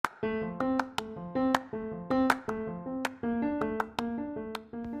Hi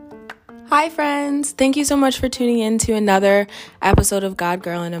friends, thank you so much for tuning in to another episode of God,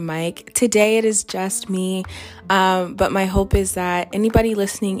 Girl, and a Mic. Today it is just me, but my hope is that anybody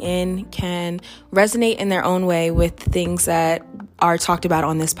listening in can resonate in their own way with things that are talked about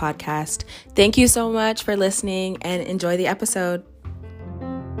on this podcast. Thank you so much for listening and enjoy the episode.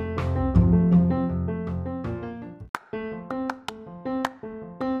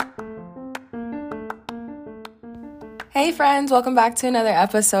 Hey friends, welcome back to another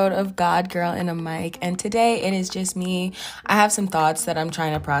episode of God, Girl, and a Mic. And today it is just me. I have some thoughts that I'm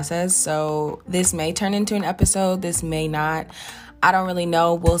trying to process, so this may turn into an episode, this may not. I don't really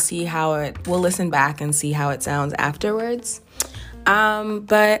know. We'll listen back and see how it sounds afterwards.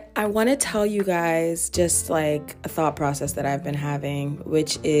 But I want to tell you guys just like a thought process that I've been having,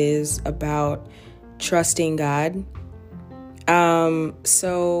 which is about trusting God.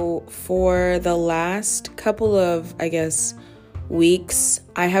 So for the last couple of, weeks,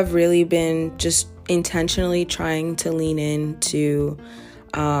 I have really been just intentionally trying to lean into,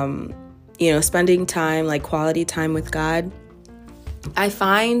 spending time, like quality time with God. I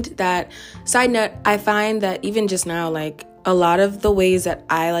find that even just now, like a lot of the ways that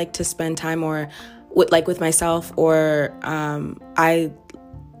I like to spend time with myself, or, I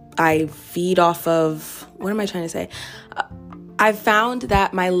feed off of, what am I trying to say? I found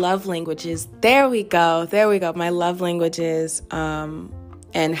that my love languages, there we go. My love languages,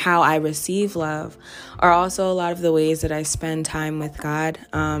 and how I receive love are also a lot of the ways that I spend time with God.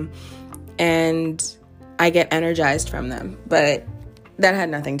 And I get energized from them, but that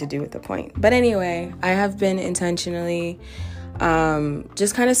had nothing to do with the point. But anyway, I have been intentionally,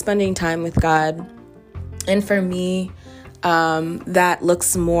 just kind of spending time with God. And for me, that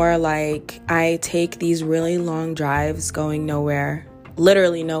looks more like I take these really long drives going nowhere,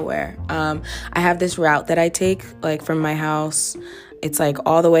 literally nowhere. I have this route that I take, like from my house. It's like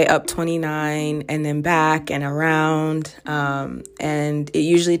all the way up 29 and then back and around. And it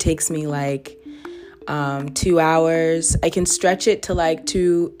usually takes me like 2 hours. I can stretch it to like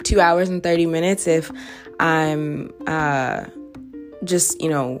 2 hours and 30 minutes if I'm just,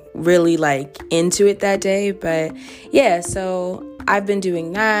 really like into it that day. But yeah, so I've been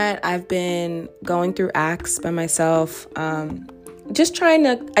doing that. I've been going through Acts by myself, just trying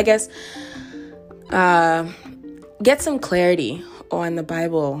to, get some clarity on the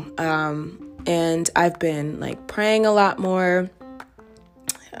Bible. And I've been like praying a lot more.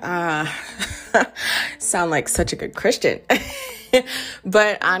 Sound like such a good Christian.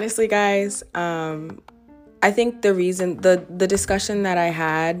 But honestly, guys, I think the reason, the discussion that I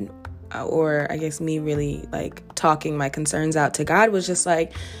had, or I guess me really like talking my concerns out to God, was just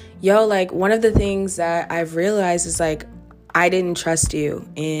like, like one of the things that I've realized is like, I didn't trust you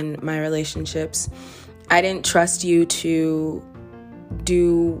in my relationships. I didn't trust you to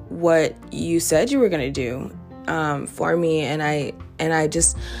do what you said you were going to do, for me. And I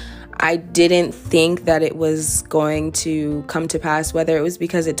didn't think that it was going to come to pass, whether it was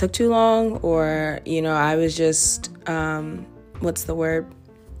because it took too long or, I was just,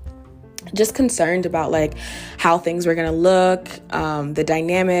 just concerned about like how things were going to look, the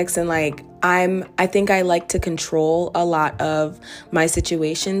dynamics. And like, I think I like to control a lot of my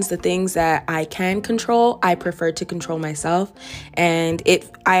situations. The things that I can control, I prefer to control myself. And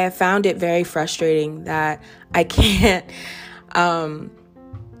I have found it very frustrating that I can't,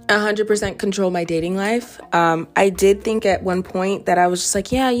 100% control my dating life. I did think at one point that I was just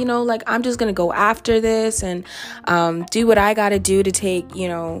like, yeah, like I'm just going to go after this and do what I got to do to take,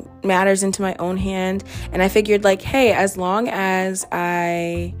 matters into my own hand. And I figured like, hey, as long as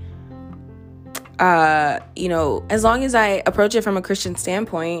I approach it from a Christian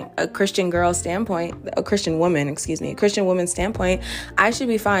standpoint, a Christian woman standpoint, I should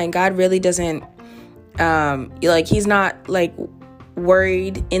be fine. God really doesn't, he's not like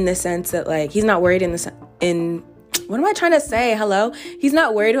worried in the sense that like, he's not worried what am I trying to say? Hello? He's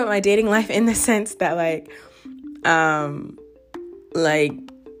not worried about my dating life in the sense that like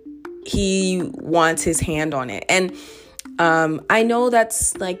he wants his hand on it. And I know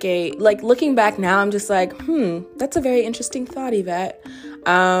that's like looking back now, I'm just like, that's a very interesting thought, Yvette.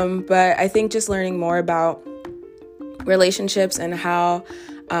 But I think just learning more about relationships and how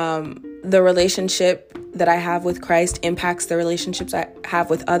the relationship that I have with Christ impacts the relationships I have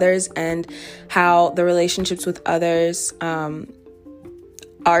with others, and how the relationships with others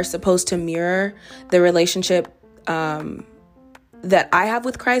are supposed to mirror the relationship that I have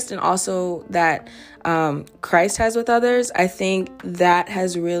with Christ, and also that Christ has with others. I think that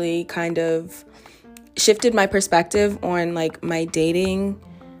has really kind of shifted my perspective on like my dating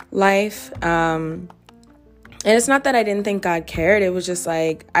life. And it's not that I didn't think God cared. It was just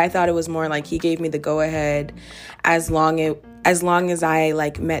like, I thought it was more like he gave me the go ahead as long as I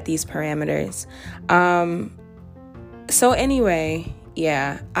like met these parameters. So anyway,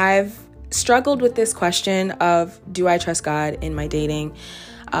 yeah, I've struggled with this question of, do I trust God in my dating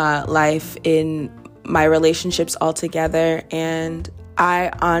life, in my relationships altogether? And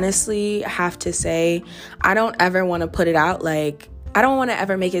I honestly have to say, I don't ever want to put it out like, I don't want to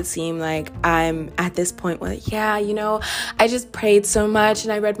ever make it seem like I'm at this point where, yeah, I just prayed so much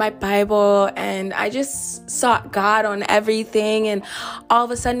and I read my Bible and I just sought God on everything. And all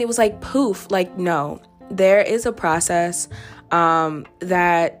of a sudden it was like poof. Like, no, there is a process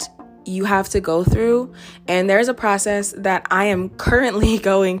that you have to go through. And there's a process that I am currently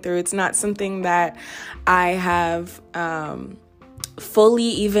going through. It's not something that I have fully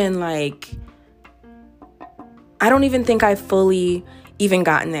even like, I don't even think I've fully even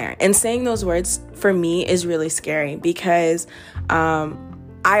gotten there. And saying those words for me is really scary because I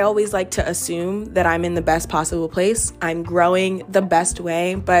always like to assume that I'm in the best possible place. I'm growing the best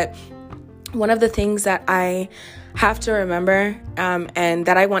way. But one of the things that I have to remember and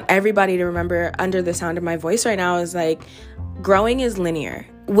that I want everybody to remember under the sound of my voice right now is like, growing is linear,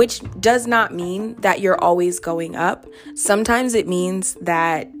 which does not mean that you're always going up. Sometimes it means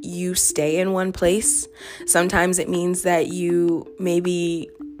that you stay in one place. Sometimes it means that you maybe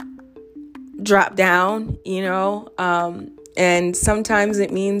drop down, and sometimes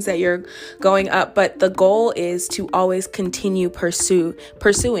it means that you're going up. But the goal is to always continue pursuing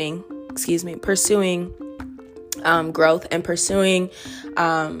growth and pursuing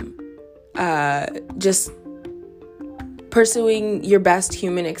just pursuing your best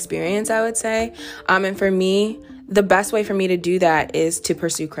human experience, I would say. And for me, the best way for me to do that is to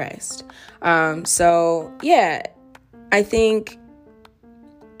pursue Christ. So yeah, I think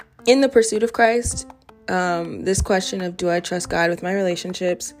in the pursuit of Christ, this question of, do I trust God with my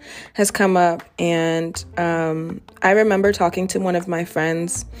relationships, has come up. And I remember talking to one of my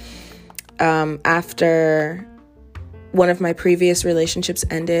friends after one of my previous relationships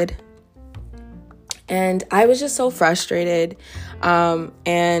ended. And I was just so frustrated.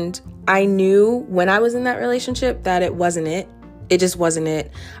 And I knew when I was in that relationship that it wasn't it. It just wasn't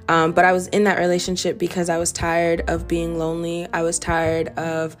it. But I was in that relationship because I was tired of being lonely. I was tired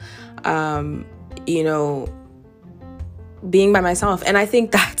of, being by myself. And I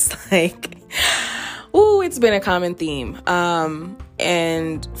think that's like, it's been a common theme.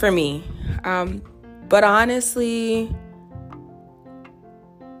 And for me, but honestly,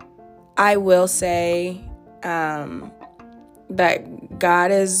 I will say that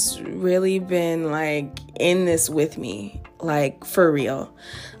God has really been like in this with me, like for real,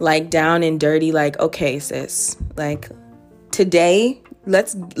 like down and dirty, like, okay, sis, like today,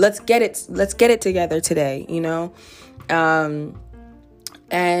 let's get it together today,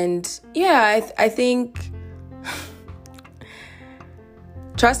 and yeah, I think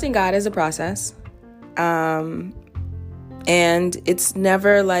trusting God is a process. And it's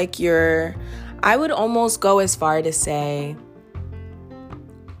never like I would almost go as far to say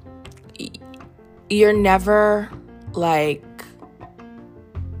you're never like,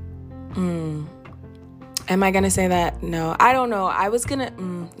 am I going to say that? No, I don't know. I was going to,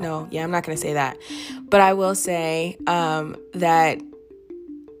 no, yeah, I'm not going to say that. But I will say that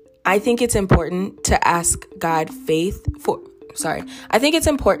I think it's important to ask God I think it's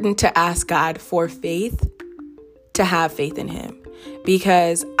important to ask God for faith, to have faith in him,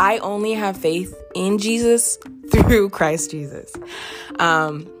 because I only have faith in Jesus through Christ Jesus.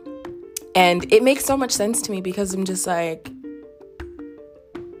 And it makes so much sense to me because I'm just like,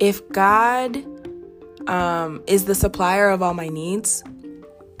 if God is the supplier of all my needs,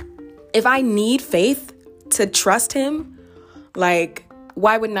 if I need faith to trust him, like,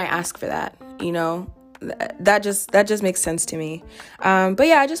 why wouldn't I ask for that? That just makes sense to me. But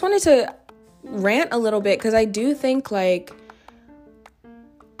yeah, I just wanted to rant a little bit because I do think, like,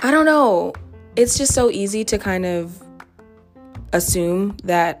 I don't know, it's just so easy to kind of assume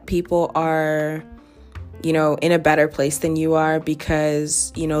that people are, in a better place than you are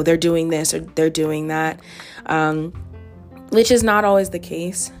because, they're doing this or they're doing that, which is not always the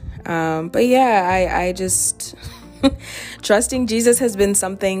case. But yeah, I just trusting Jesus has been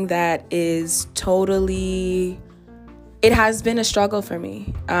something that is totally, it has been a struggle for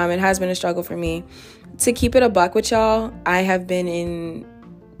me. To keep it a buck with y'all, I have been in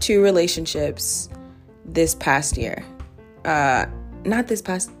 2 relationships this past year. Not this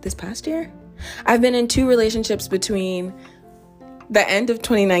past year? I've been in 2 relationships between the end of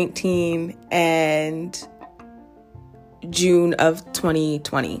 2019 and June of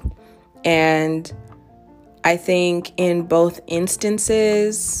 2020. And I think in both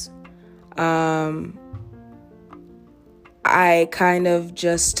instances, I kind of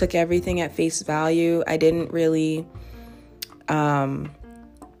just took everything at face value. I didn't really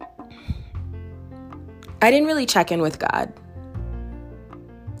check in with God.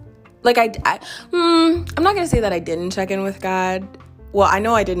 Like I'm not gonna say that I didn't check in with God. Well, I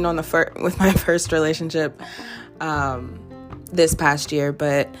know I didn't with my first relationship this past year,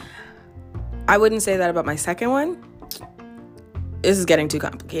 but I wouldn't say that about my second one. This is getting too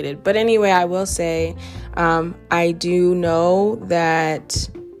complicated. But anyway, I will say I do know that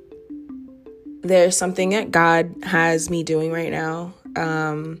there's something that God has me doing right now.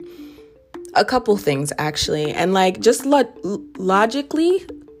 A couple things, actually. And like just logically,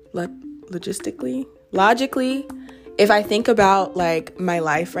 if I think about like my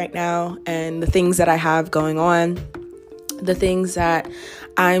life right now and the things that I have going on, the things that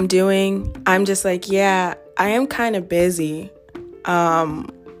I'm doing, I'm just like, yeah, I am kind of busy.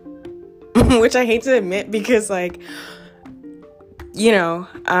 Which I hate to admit because like, you know,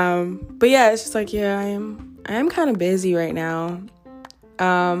 but yeah, it's just like, yeah, I am kind of busy right now.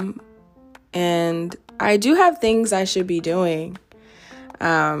 And I do have things I should be doing.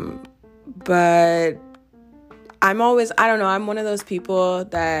 But I'm one of those people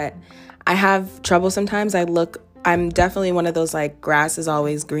that I have trouble sometimes. I'm definitely one of those like grass is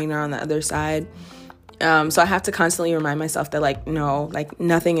always greener on the other side. So I have to constantly remind myself that like, no, like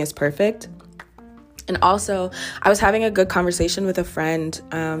nothing is perfect. And also I was having a good conversation with a friend,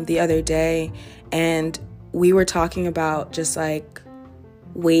 the other day, and we were talking about just like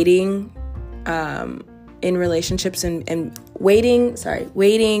waiting, in relationships and waiting,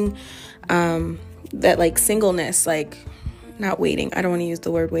 that like singleness, like not waiting. I don't want to use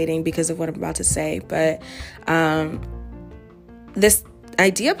the word waiting because of what I'm about to say, but, this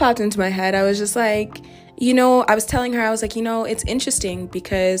idea popped into my head. I was just like, I was telling her, I was like, it's interesting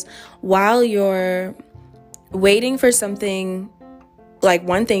because while you're waiting for something, like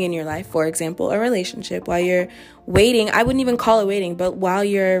one thing in your life, for example, a relationship, while you're waiting, I wouldn't even call it waiting, but while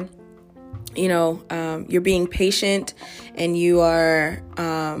you're, you're being patient and you are,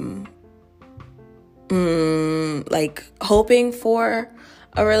 like hoping for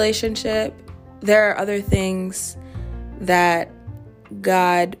a relationship, there are other things that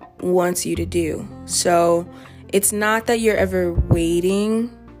God wants you to do. So it's not that you're ever waiting.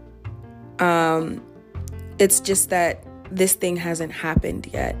 It's just that this thing hasn't happened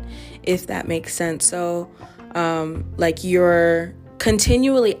yet, if that makes sense. So, like you're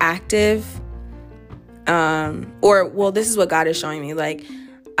continually active, this is what God is showing me. Like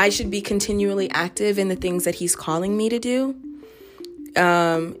I should be continually active in the things that he's calling me to do.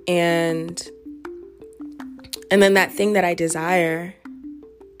 And then that thing that I desire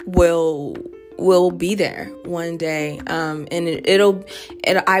will be there one day. And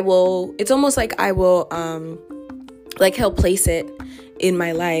it's almost like I will, like he'll place it in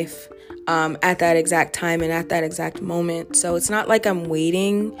my life, at that exact time and at that exact moment. So it's not like I'm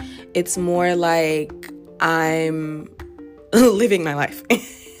waiting. It's more like I'm living my life.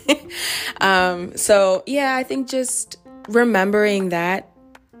 So yeah, I think just remembering that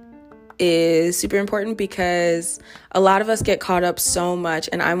is super important because a lot of us get caught up so much,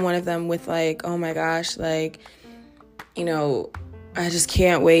 and I'm one of them, with like, oh my gosh, like, I just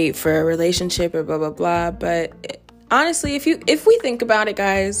can't wait for a relationship or blah, blah, blah. But honestly, if we think about it,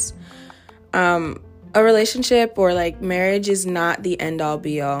 guys, a relationship or like marriage is not the end all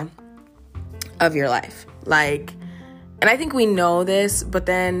be all of your life. Like, and I think we know this, but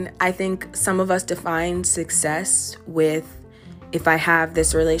then I think some of us define success with, if I have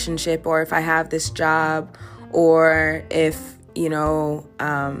this relationship, or if I have this job, or if,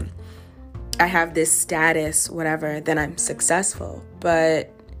 I have this status, whatever, then I'm successful.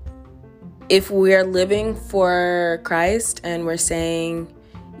 But if we're living for Christ and we're saying,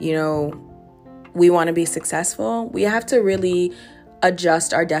 we want to be successful, we have to really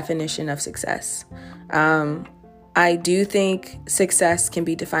adjust our definition of success. I do think success can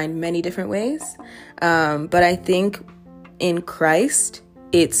be defined many different ways. But I think in Christ,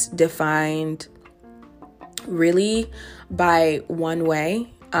 it's defined really by one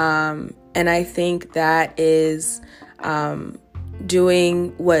way. And I think that is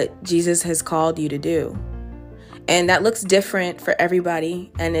doing what Jesus has called you to do. And that looks different for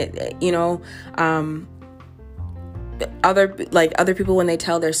everybody. And other people, when they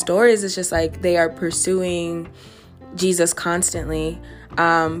tell their stories, it's just like they are pursuing Jesus constantly.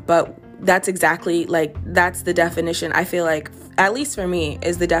 But that's exactly that's the definition, I feel like, at least for me,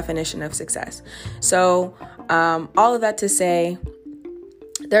 is the definition of success. So All of that to say,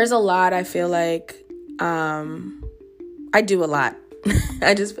 there's a lot. I feel like I do a lot.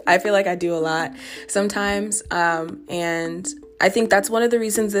 I feel like I do a lot sometimes. And I think that's one of the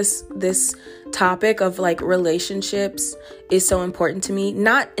reasons this topic of like relationships is so important to me.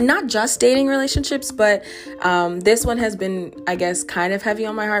 Not just dating relationships, but this one has been, I guess, kind of heavy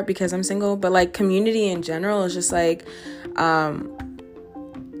on my heart because I'm single, but like community in general is just like,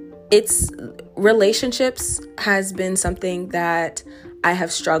 it's relationships has been something that I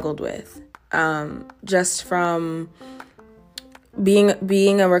have struggled with, just from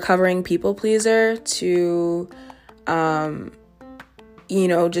being a recovering people pleaser to,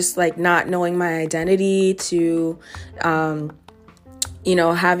 just like not knowing my identity to,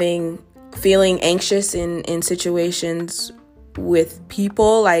 feeling anxious in situations with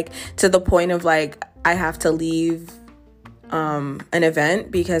people, like to the point of like, I have to leave, an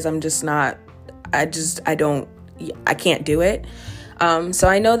event because I'm just not, I can't do it. So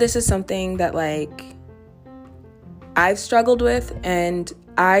I know this is something that like I've struggled with, and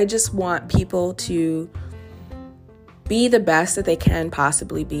I just want people to be the best that they can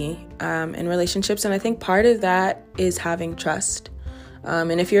possibly be in relationships. And I think part of that is having trust.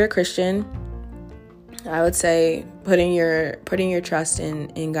 And if you're a Christian, I would say putting your trust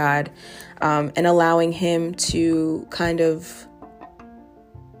in God, and allowing Him to kind of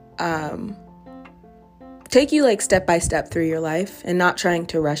take you like step by step through your life and not trying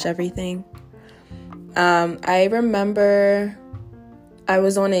to rush everything. I remember I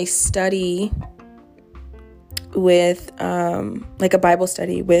was on a study with, like a Bible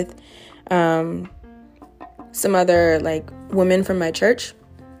study with, some other like women from my church.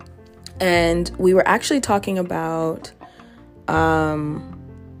 And we were actually talking about,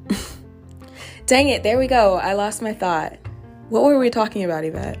 dang it, there we go. I lost my thought. What were we talking about,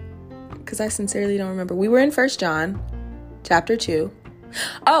 Yvette? Because I sincerely don't remember. We were in 1 John chapter 2.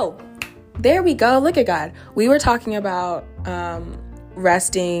 Oh, there we go. Look at God. We were talking about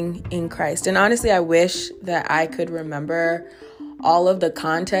resting in Christ. And honestly, I wish that I could remember all of the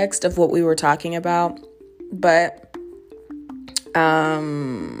context of what we were talking about. But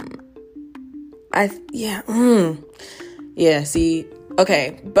see,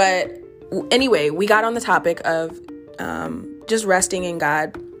 okay. But anyway, we got on the topic of just resting in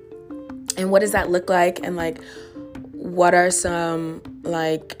God. And what does that look like? And like, what are some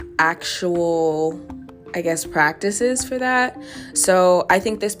like actual, I guess, practices for that? So I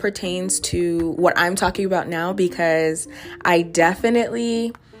think this pertains to what I'm talking about now, because I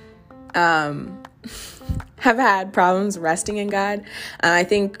definitely have had problems resting in God. I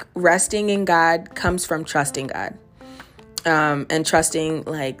think resting in God comes from trusting God, and trusting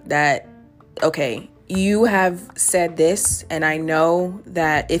like that, okay, you have said this, and I know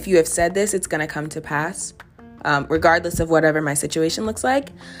that if you have said this, it's going to come to pass, regardless of whatever my situation looks like.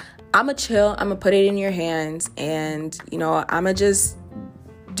 I'm going to chill. I'm going to put it in your hands, and, I'm going to just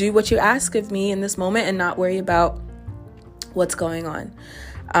do what you ask of me in this moment and not worry about what's going on.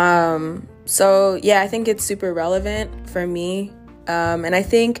 So yeah, I think it's super relevant for me. And I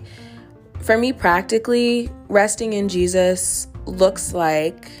think for me, practically, resting in Jesus looks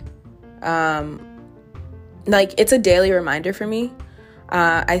like it's a daily reminder for me.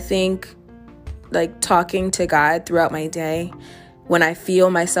 I think like talking to God throughout my day, when I feel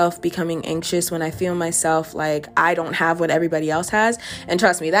myself becoming anxious, when I feel myself like I don't have what everybody else has. And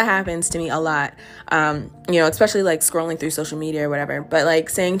trust me, that happens to me a lot. Especially like scrolling through social media or whatever, but like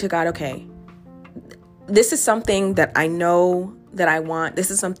saying to God, okay, this is something that I know that I want.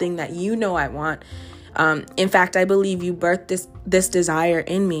 This is something that I want. In fact, I believe you birthed this desire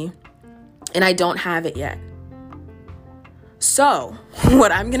in me, and I don't have it yet. So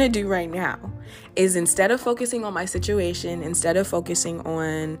what I'm going to do right now is, instead of focusing on my situation, instead of focusing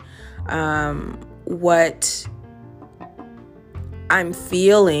on what I'm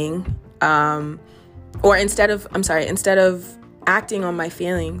feeling, or instead of acting on my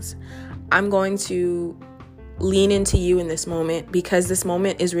feelings, I'm going to lean into you in this moment, because this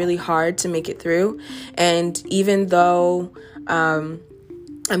moment is really hard to make it through. And even though I'm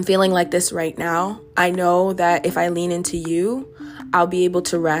feeling like this right now, I know that if I lean into you, I'll be able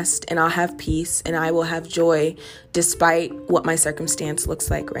to rest, and I'll have peace, and I will have joy despite what my circumstance looks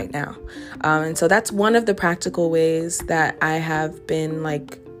like right now. And so that's one of the practical ways that I have been,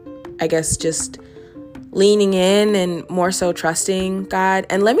 like, I guess, just leaning in and more so trusting God.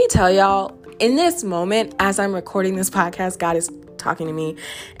 And let me tell y'all, in this moment, as I'm recording this podcast, God is talking to me.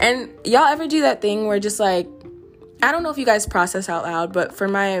 And y'all ever do that thing where just like, I don't know if you guys process out loud, but for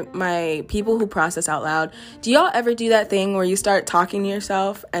my people who process out loud, do y'all ever do that thing where you start talking to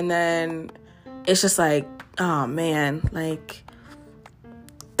yourself and then it's just like, oh man, like,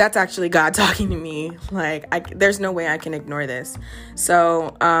 that's actually God talking to me. Like, there's no way I can ignore this.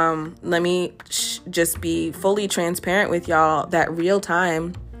 So let me just be fully transparent with y'all that real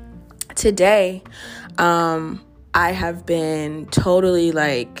time today, I have been totally,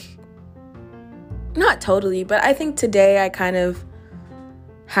 like, not totally, but I think today I kind of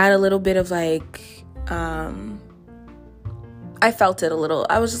had a little bit of, like, I felt it a little.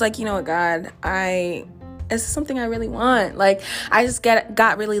 I was just like, you know what, God, this is something I really want. Like, I just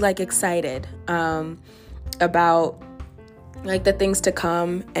got really, like, excited about, like, the things to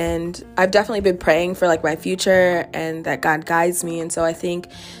come. And I've definitely been praying for, like, my future and that God guides me. And so I think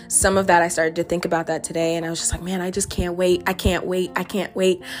some of that, I started to think about that today. And I was just like, man, I just can't wait. I can't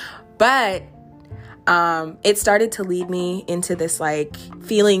wait. But it started to lead me into this, like,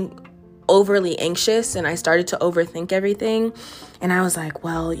 feeling overly anxious. And I started to overthink everything. And I was like,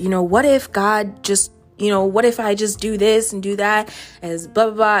 well, what if God just, what if I just do this and do that as blah,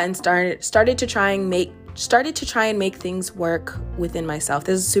 blah, blah, and started to try and make things work within myself.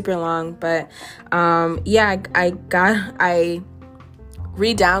 This is super long, but I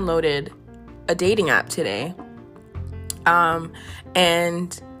re-downloaded a dating app today.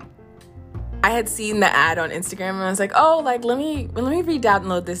 And I had seen the ad on Instagram and I was like, oh, like, let me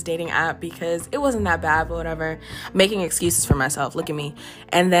re-download this dating app because it wasn't that bad, but whatever. Making excuses for myself. Look at me.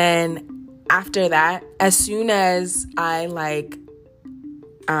 And then after that, as soon as I, like,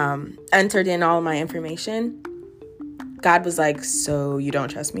 entered in all of my information, God was like, so you don't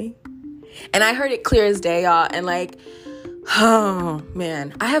trust me? And I heard it clear as day, y'all. And, like, oh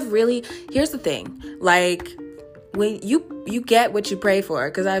man, here's the thing, like, when you get what you pray for,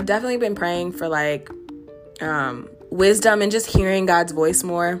 because I've definitely been praying for, like, wisdom and just hearing God's voice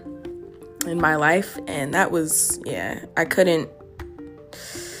more in my life. And that was, I couldn't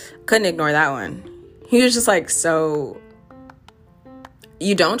ignore that one. He was just like, so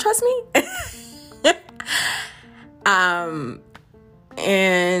you don't trust me?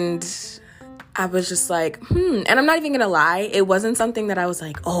 And I was just like, and I'm not even gonna lie, it wasn't something that I was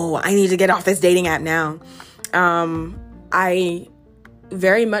like, oh, I need to get off this dating app now. I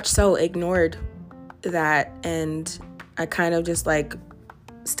very much so ignored that, and I kind of just, like,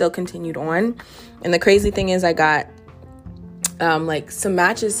 still continued on. And the crazy thing is I got like some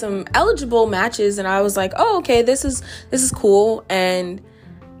eligible matches, and I was like, oh, okay, this is cool. And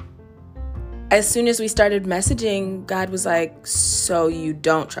as soon as we started messaging, God was like, so you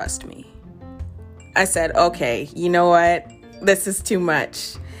don't trust me? I said, okay, you know what? This is too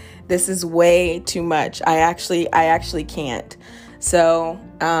much. This is way too much. I actually can't. So,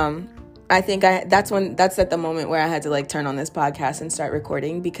 I think that's at the moment where I had to, like, turn on this podcast and start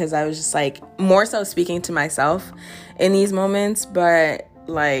recording, because I was just, like, more so speaking to myself in these moments. But,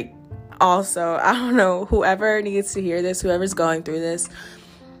 like, also, I don't know, whoever needs to hear this, whoever's going through this,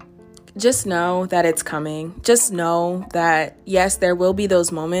 just know that it's coming. Just know that, yes, there will be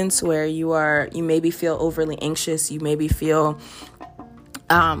those moments where you maybe feel overly anxious. You maybe feel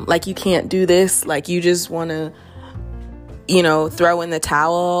like you can't do this, like you just want to, throw in the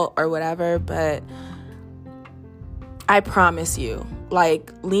towel or whatever. But I promise you,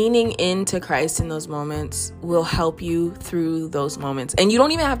 like, leaning into Christ in those moments will help you through those moments. And you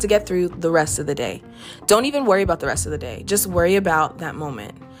don't even have to get through the rest of the day. Don't even worry about the rest of the day. Just worry about that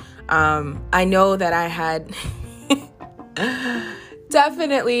moment. I know that I had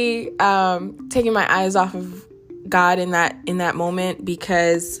definitely taken my eyes off of God in that moment,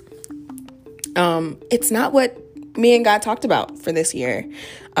 because it's not what me and God talked about for this year.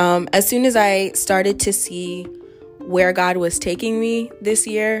 As soon as I started to see where God was taking me this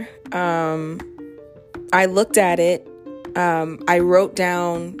year, I looked at it. I wrote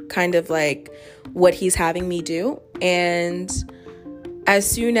down kind of like what he's having me do. And as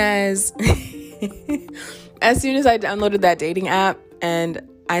soon as I downloaded that dating app and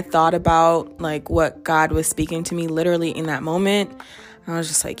I thought about, like, what God was speaking to me literally in that moment, I was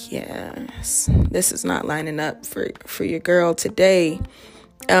just like, yes, this is not lining up for your girl today.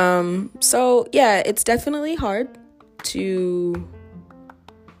 So yeah, it's definitely hard to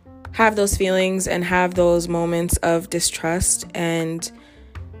have those feelings and have those moments of distrust and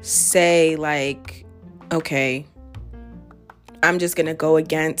say, like, okay, I'm just going to go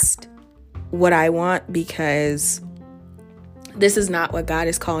against what I want because this is not what God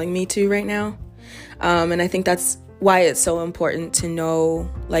is calling me to right now. And I think that's why it's so important to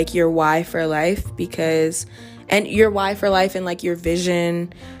know, like, your why for life, and your why for life and, like, your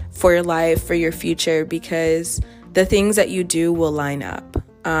vision for your life, for your future, because the things that you do will line up.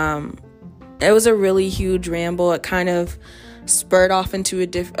 It was a really huge ramble. It kind of spurred off into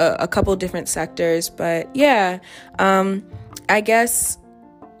a couple different sectors. But yeah, I guess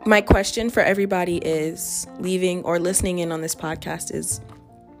my question for everybody is leaving or listening in on this podcast is,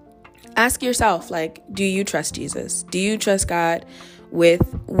 ask yourself, like, do you trust Jesus? Do you trust God with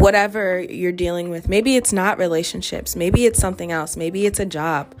whatever you're dealing with? Maybe it's not relationships. Maybe it's something else. Maybe it's a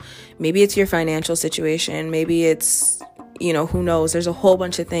job. Maybe it's your financial situation. Maybe it's, who knows? There's a whole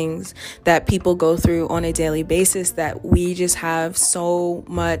bunch of things that people go through on a daily basis that we just have so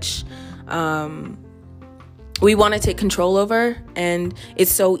much, we want to take control over, and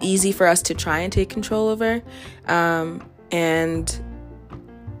it's so easy for us to try and take control over. And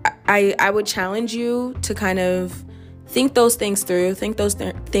I would challenge you to kind of think those things through, think those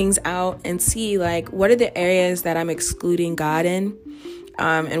things out, and see, like, what are the areas that I'm excluding God in?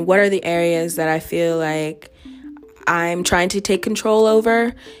 And what are the areas that I feel like I'm trying to take control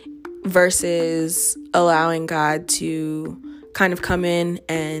over versus allowing God to kind of come in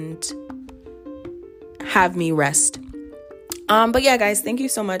and have me rest. But yeah, guys, thank you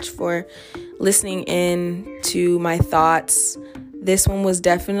so much for listening in to my thoughts. This one was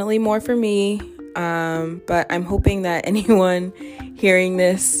definitely more for me, but I'm hoping that anyone hearing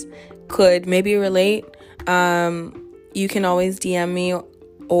this could maybe relate. You can always DM me,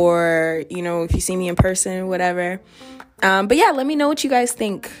 or, if you see me in person, whatever. But yeah, let me know what you guys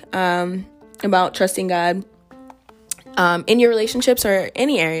think about trusting God in your relationships or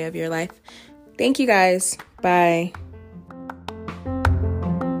any area of your life. Thank you, guys. Bye.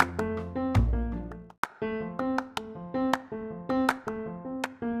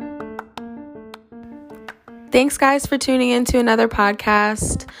 Thanks, guys, for tuning in to another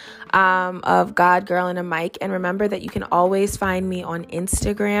podcast of God, Girl, and a Mic. And remember that you can always find me on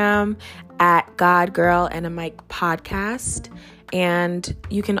Instagram at God, Girl, and a Mic podcast. And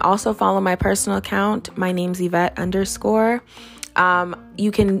you can also follow my personal account. My name's Yvette_.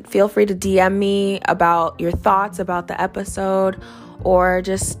 You can feel free to DM me about your thoughts about the episode, or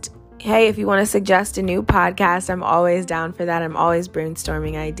just, hey, if you want to suggest a new podcast, I'm always down for that. I'm always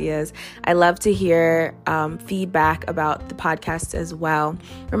brainstorming ideas. I love to hear feedback about the podcast as well.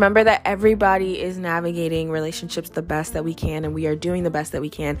 Remember that everybody is navigating relationships the best that we can, and we are doing the best that we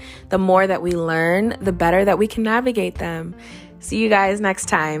can. The more that we learn, the better that we can navigate them. See you guys next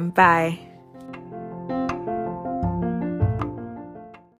time. Bye.